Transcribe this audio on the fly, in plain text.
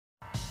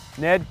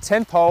Ned,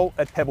 10th hole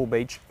at Pebble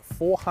Beach,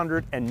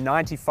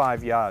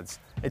 495 yards.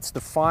 It's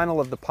the final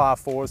of the par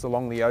fours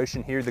along the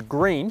ocean here. The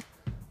green,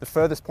 the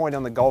furthest point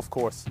on the golf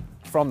course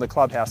from the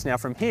clubhouse. Now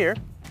from here,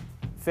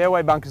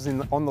 fairway bunkers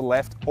on the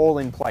left, all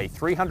in play.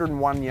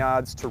 301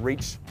 yards to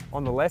reach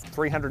on the left,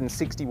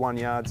 361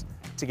 yards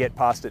to get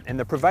past it. And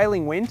the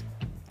prevailing wind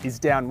is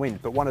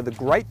downwind. But one of the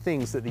great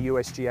things that the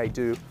USGA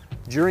do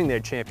during their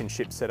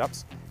championship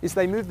setups is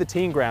they move the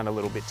teeing ground a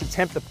little bit to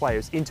tempt the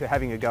players into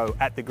having a go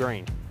at the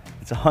green.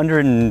 It's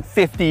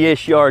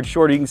 150-ish yards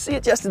short. You can see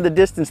it just in the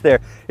distance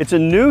there. It's a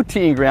new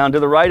teeing ground to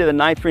the right of the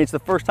 9th green. It's the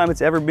first time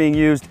it's ever being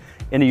used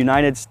in a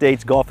United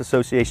States Golf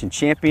Association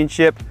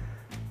championship.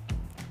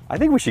 I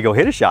think we should go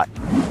hit a shot.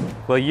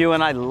 Well, you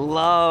and I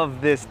love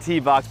this tee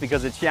box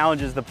because it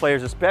challenges the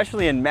players,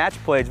 especially in match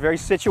play. It's very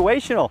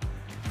situational.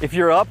 If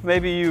you're up,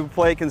 maybe you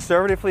play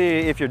conservatively.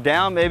 If you're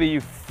down, maybe you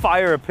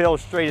fire a pill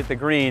straight at the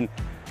green.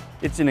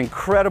 It's an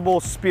incredible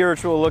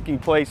spiritual looking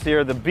place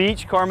here. The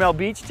beach, Carmel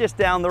Beach, just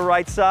down the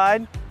right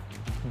side.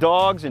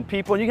 Dogs and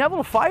people, and you can have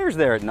little fires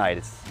there at night.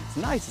 It's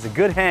nice, it's a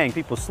good hang.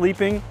 People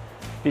sleeping,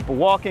 people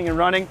walking and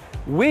running.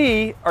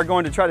 We are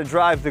going to try to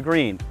drive the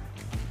green.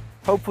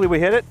 Hopefully we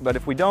hit it, but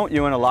if we don't,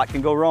 you and a lot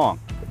can go wrong.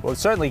 Well, it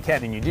certainly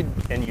can, and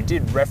you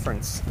did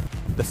reference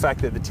the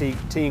fact that the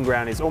teeing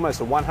ground is almost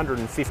a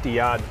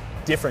 150-yard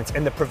difference,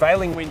 and the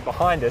prevailing wind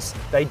behind us,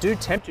 they do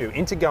tempt you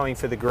into going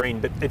for the green,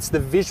 but it's the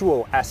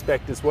visual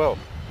aspect as well.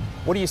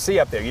 What do you see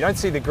up there? You don't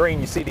see the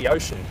green, you see the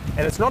ocean,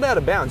 and it's not out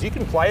of bounds. You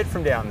can play it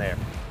from down there.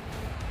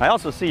 I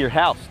also see your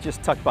house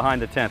just tucked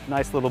behind the 10th.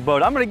 Nice little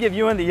boat. I'm going to give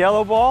Ewan the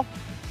yellow ball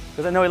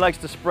because I know he likes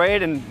to spray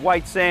it, and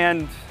white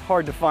sand,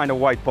 hard to find a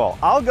white ball.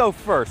 I'll go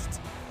first.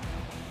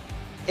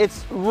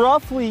 It's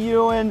roughly,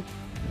 Ewan,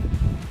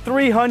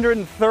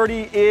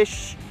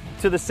 330-ish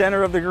to the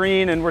center of the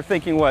green, and we're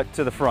thinking what,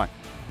 to the front?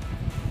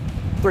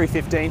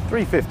 315.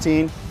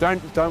 315.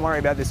 Don't worry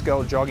about this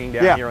girl jogging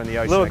down here on the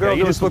ocean. Little girl, okay?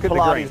 You just look at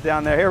the green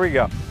down there. Here we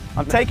go.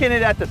 I'm taking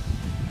it at the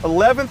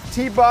 11th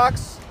tee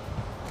box.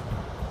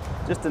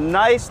 Just a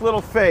nice little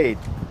fade.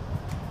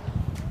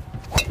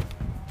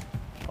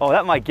 Oh,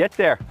 that might get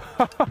there.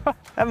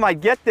 That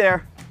might get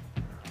there.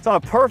 It's on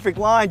a perfect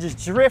line, just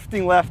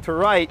drifting left to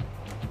right.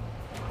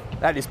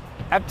 That is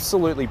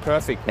absolutely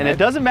perfect. And it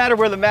doesn't matter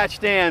where the match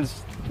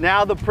stands.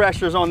 Now the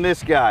pressure's on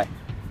this guy.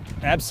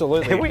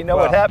 Absolutely. And we know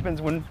what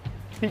happens when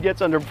he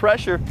gets under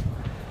pressure.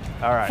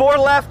 All right. 4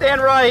 left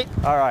and right.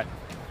 All right.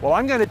 Well,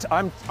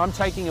 I'm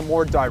taking a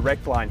more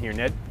direct line here,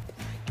 Ned.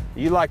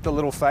 You like the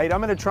little fade. I'm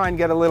going to try and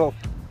get a little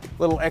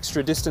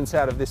extra distance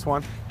out of this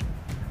one.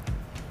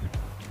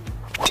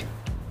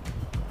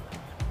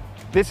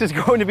 This is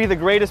going to be the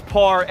greatest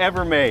par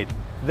ever made.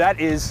 That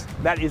is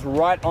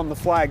right on the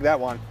flag, that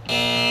one.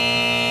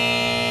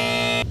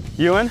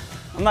 Ewan,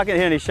 I'm not going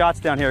to hit any shots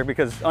down here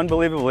because,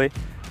 unbelievably,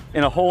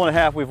 in a hole and a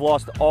half, we've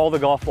lost all the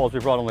golf balls we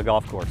brought on the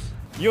golf course.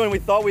 Ewan, we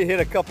thought we hit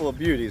a couple of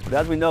beauties, but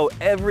as we know,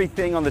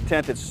 everything on the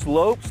 10th, it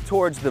slopes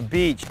towards the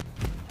beach.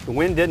 The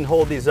wind didn't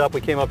hold these up.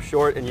 We came up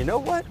short, and you know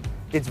what?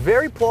 It's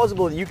very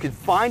plausible that you could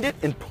find it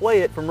and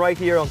play it from right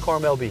here on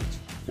Carmel Beach.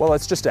 Well,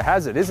 it's just a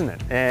hazard, isn't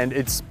it? And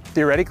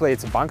theoretically,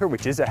 it's a bunker,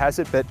 which is a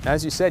hazard, but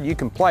as you said, you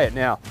can play it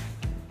now.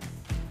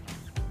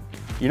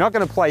 You're not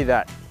going to play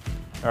that,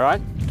 all right?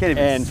 You can't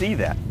even see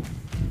that.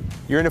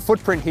 You're in a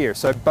footprint here,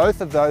 so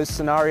both of those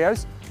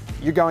scenarios,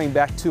 you're going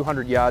back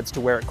 200 yards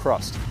to where it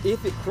crossed.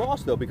 If it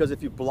crossed, though, because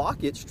if you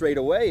block it straight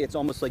away, it's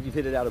almost like you've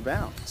hit it out of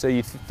bounds. So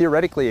you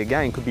theoretically,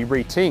 again, could be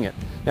re-teeing it.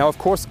 Now, of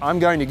course, I'm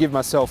going to give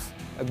myself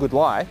a good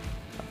lie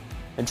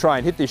and try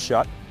and hit this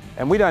shot.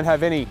 And we don't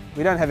have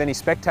any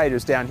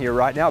spectators down here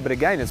right now, but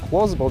again, it's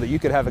plausible that you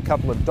could have a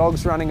couple of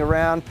dogs running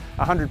around,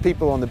 100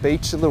 people on the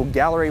beach, a little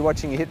gallery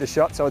watching you hit the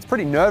shot. So it's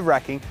pretty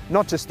nerve-wracking,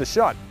 not just the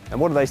shot. And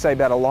what do they say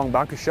about a long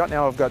bunker shot?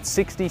 Now I've got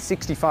 60,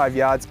 65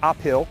 yards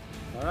uphill.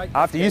 All right.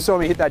 After you saw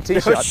me hit that tee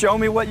shot. Show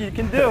me what you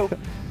can do.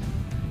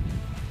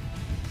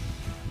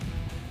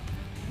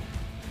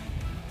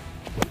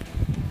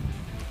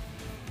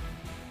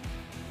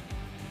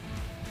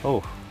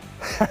 Oh.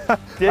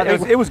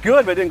 It was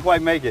good, but it didn't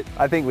quite make it.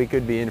 I think we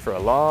could be in for a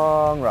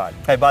long ride.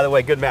 Hey, by the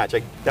way, good match.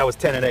 That was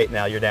 10 and 8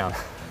 now. You're down.